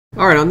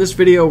Alright, on this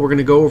video we're going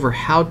to go over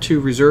how to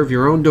reserve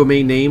your own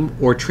domain name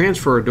or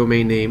transfer a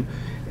domain name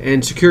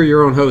and secure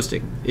your own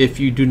hosting. If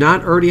you do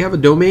not already have a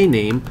domain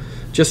name,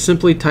 just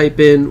simply type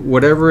in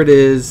whatever it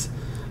is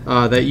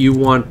that you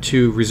want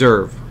to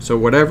reserve. So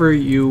whatever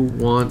you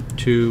want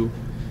to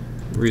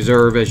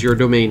reserve as your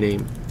domain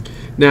name.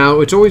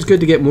 Now, it's always good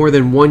to get more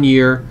than 1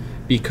 year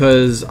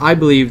because I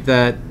believe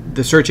that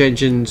the search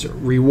engines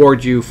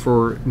reward you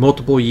for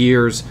multiple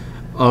years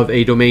of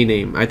a domain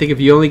name. I think if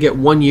you only get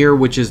 1 year,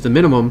 which is the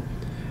minimum,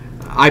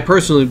 I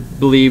personally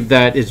believe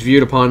that it's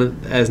viewed upon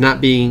as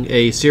not being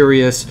a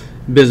serious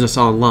business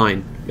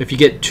online. If you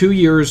get 2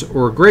 years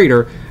or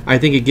greater, I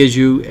think it gives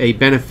you a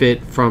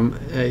benefit from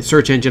a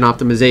search engine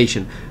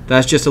optimization.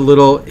 That's just a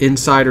little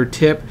insider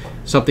tip,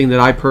 something that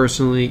I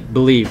personally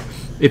believe.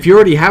 If you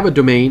already have a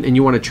domain and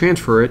you want to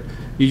transfer it,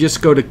 you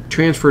just go to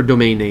transfer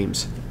domain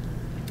names.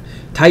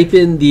 Type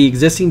in the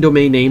existing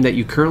domain name that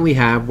you currently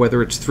have,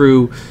 whether it's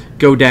through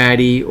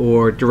GoDaddy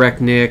or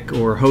DirectNick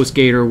or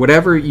HostGator,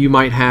 whatever you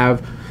might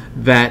have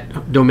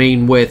that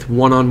domain with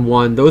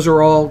one-on-one. Those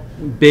are all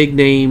big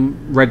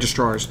name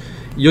registrars.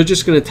 You're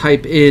just going to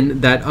type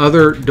in that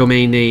other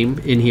domain name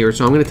in here.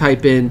 So I'm going to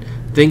type in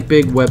Think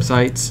Big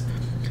Websites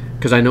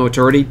because I know it's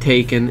already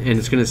taken, and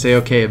it's going to say,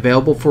 okay,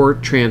 available for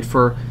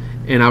transfer,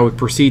 and I would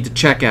proceed to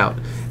checkout.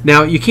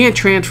 Now, you can't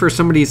transfer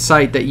somebody's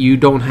site that you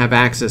don't have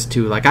access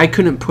to. Like, I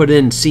couldn't put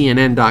in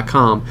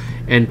CNN.com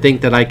and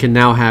think that I can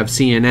now have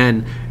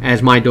CNN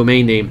as my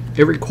domain name.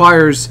 It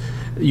requires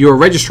your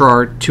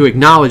registrar to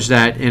acknowledge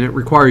that, and it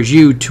requires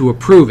you to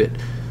approve it.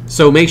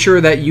 So make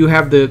sure that you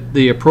have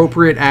the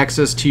appropriate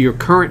access to your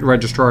current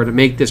registrar to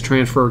make this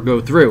transfer go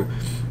through.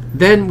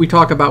 Then we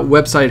talk about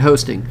website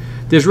hosting.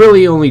 There's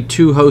really only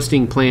 2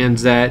 hosting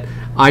plans that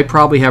I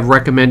probably have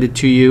recommended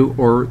to you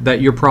or that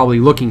you're probably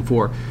looking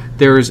for.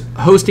 There's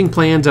hosting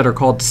plans that are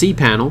called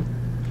cPanel,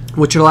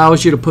 which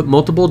allows you to put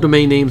multiple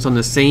domain names on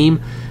the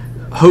same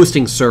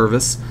hosting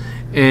service,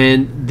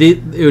 and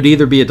it would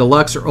either be a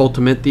deluxe or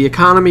ultimate. The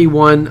economy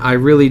one I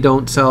really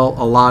don't sell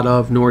a lot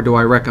of, nor do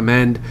I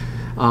recommend.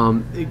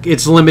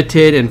 It's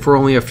limited, and for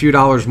only a few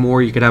dollars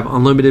more you could have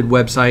unlimited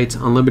websites,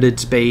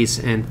 unlimited space,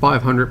 and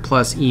 500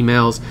 plus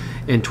emails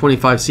and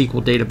 25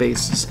 SQL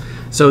databases.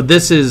 So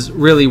this is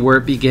really where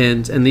it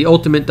begins, and the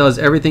Ultimate does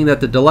everything that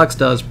the Deluxe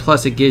does,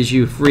 plus it gives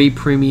you free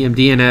premium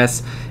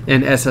DNS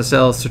and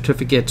SSL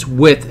certificates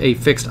with a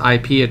fixed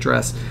IP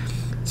address.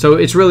 So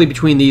it's really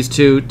between these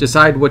two.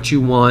 Decide what you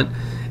want,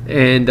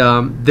 and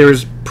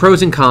there's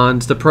pros and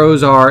cons. The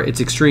pros are it's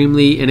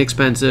extremely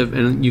inexpensive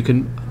and you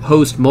can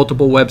host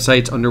multiple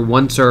websites under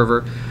one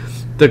server.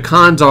 The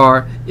cons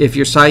are if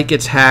your site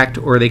gets hacked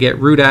or they get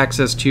root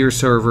access to your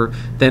server,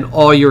 then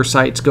all your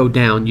sites go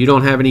down. You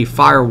don't have any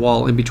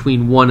firewall in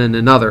between one and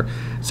another.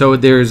 So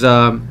there's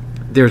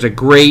a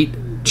great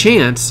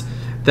chance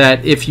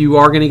that if you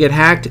are going to get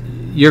hacked,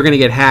 you're going to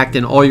get hacked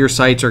and all your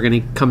sites are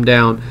going to come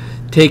down.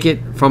 Take it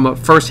from a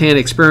first-hand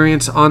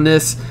experience on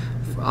this.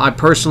 I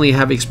personally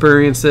have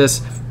experienced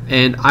this,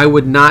 and I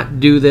would not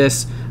do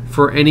this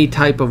for any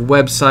type of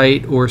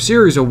website or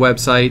series of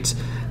websites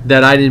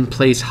that I didn't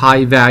place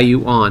high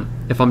value on.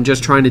 If I'm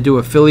just trying to do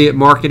affiliate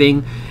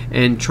marketing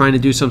and trying to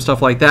do some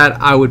stuff like that,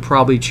 I would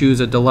probably choose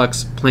a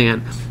deluxe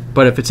plan.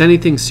 But if it's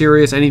anything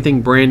serious,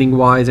 anything branding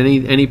wise,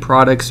 any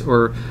products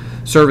or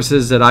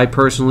services that I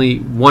personally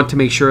want to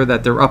make sure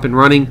that they're up and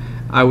running,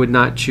 I would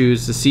not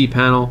choose the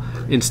cPanel.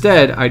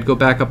 Instead, I'd go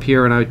back up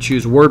here and I would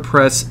choose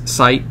WordPress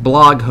site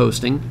blog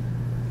hosting.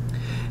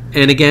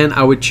 And again,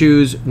 I would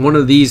choose one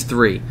of these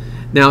 3.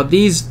 Now,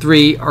 these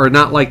 3 are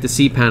not like the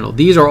cPanel.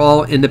 These are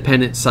all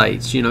independent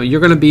sites. You know, you're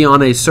going to be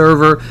on a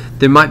server.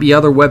 There might be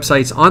other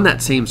websites on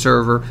that same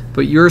server,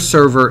 but your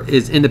server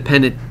is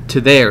independent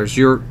to theirs.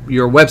 Your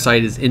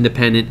website is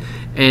independent.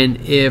 And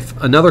if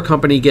another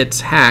company gets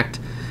hacked,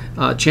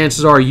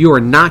 chances are you are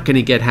not going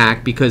to get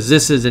hacked because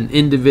this is an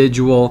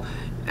individual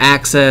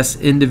access,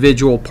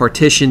 individual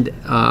partitioned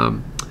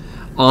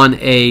on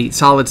a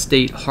solid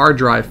state hard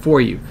drive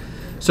for you.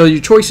 So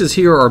your choices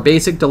here are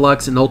basic,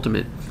 deluxe, and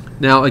ultimate.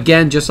 Now,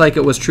 again, just like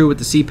it was true with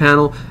the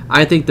cPanel,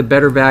 I think the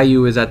better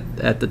value is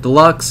at the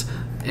deluxe,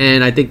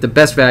 and I think the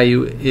best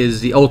value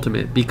is the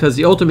ultimate because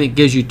the ultimate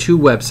gives you 2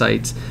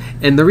 websites.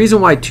 And the reason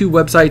why 2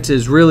 websites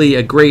is really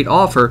a great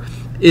offer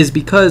is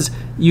because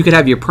you could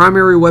have your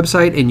primary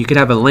website and you could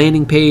have a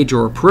landing page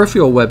or a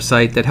peripheral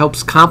website that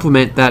helps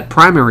complement that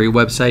primary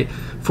website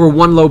for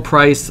one low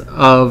price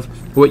of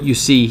what you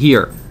see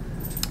here.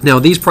 Now,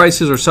 these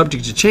prices are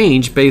subject to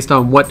change based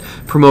on what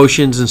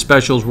promotions and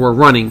specials we're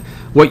running.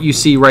 What you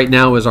see right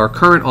now is our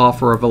current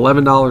offer of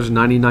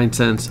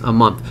 $11.99 a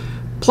month.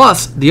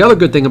 Plus, the other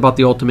good thing about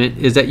the Ultimate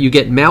is that you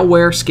get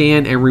malware,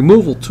 scan, and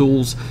removal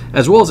tools,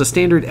 as well as a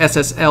standard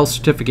SSL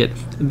certificate.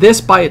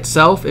 This by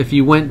itself, if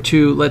you went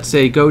to, let's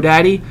say,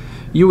 GoDaddy,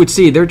 you would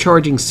see they're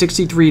charging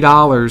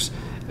 $63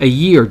 a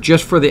year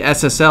just for the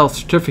SSL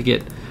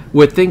certificate.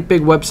 With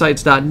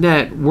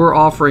ThinkBigWebsites.net, we're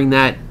offering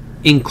that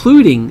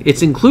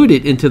it's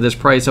included into this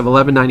price of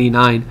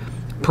 $11.99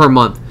 per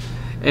month.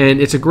 And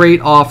it's a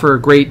great offer,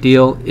 a great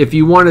deal. If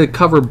you want to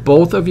cover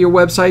both of your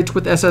websites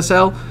with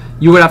SSL,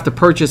 you would have to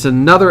purchase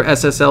another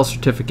SSL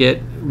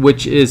certificate,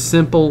 which is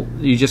simple.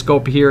 You just go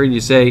up here and you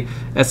say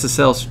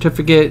SSL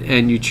certificate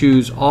and you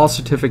choose all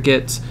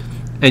certificates,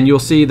 and you'll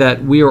see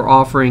that we are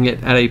offering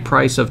it at a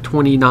price of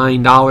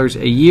 $29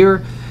 a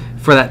year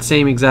for that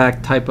same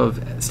exact type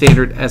of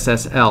standard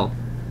SSL.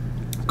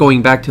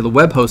 Going back to the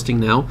web hosting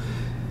now.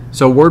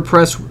 So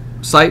WordPress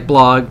site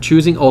blog,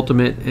 choosing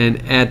Ultimate,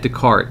 and add to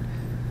cart.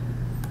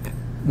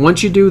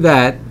 Once you do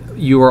that,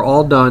 you are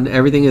all done.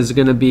 Everything is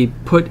going to be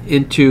put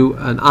into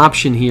an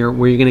option here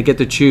where you're going to get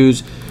to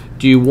choose,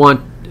 do you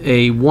want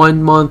a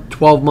 1 month,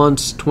 12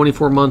 months,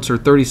 24 months, or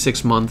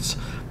 36 months?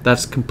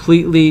 That's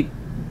totally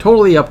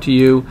up to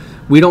you.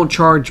 We don't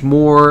charge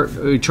more.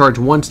 We charge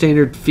one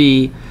standard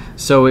fee,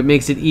 so it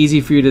makes it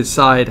easy for you to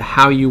decide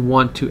how you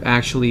want to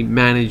actually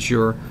manage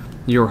your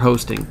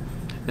hosting.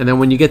 And then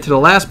when you get to the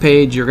last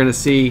page, you're going to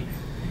see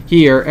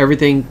here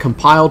everything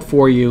compiled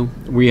for you.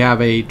 We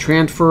have a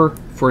transfer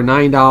for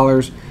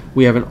 $9.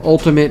 We have an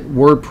ultimate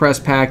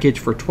WordPress package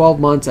for 12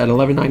 months at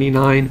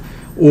 $11.99,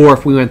 or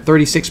if we went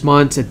 36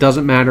 months, it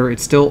doesn't matter.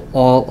 It's still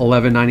all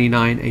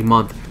 $11.99 a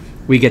month.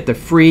 We get the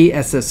free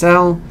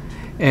SSL,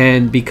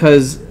 and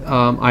because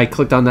I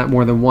clicked on that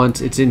more than once,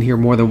 it's in here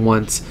more than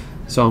once,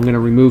 so I'm going to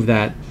remove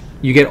that.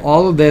 You get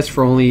all of this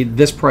for only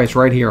this price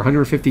right here,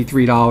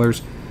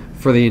 $153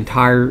 for the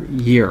entire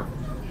year.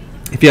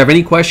 If you have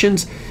any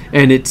questions,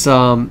 and if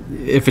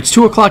it's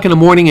 2 o'clock in the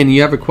morning and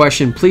you have a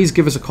question, please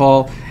give us a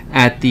call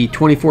at the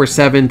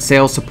 24/7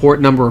 sales support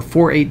number of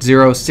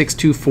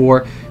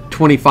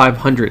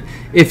 480-624-2500.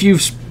 If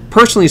you've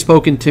personally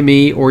spoken to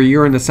me or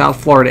you're in the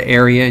South Florida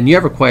area and you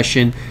have a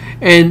question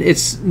and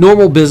it's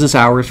normal business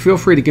hours, feel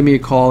free to give me a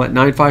call at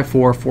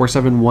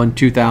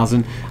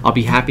 954-471-2000. I'll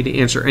be happy to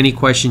answer any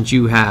questions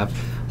you have.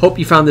 Hope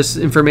you found this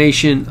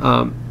information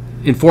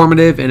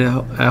informative, and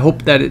I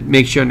hope that it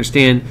makes you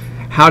understand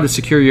how to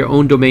secure your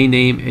own domain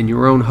name and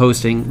your own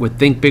hosting with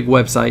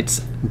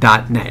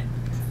thinkbigwebsites.net.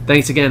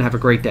 Thanks again. Have a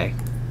great day.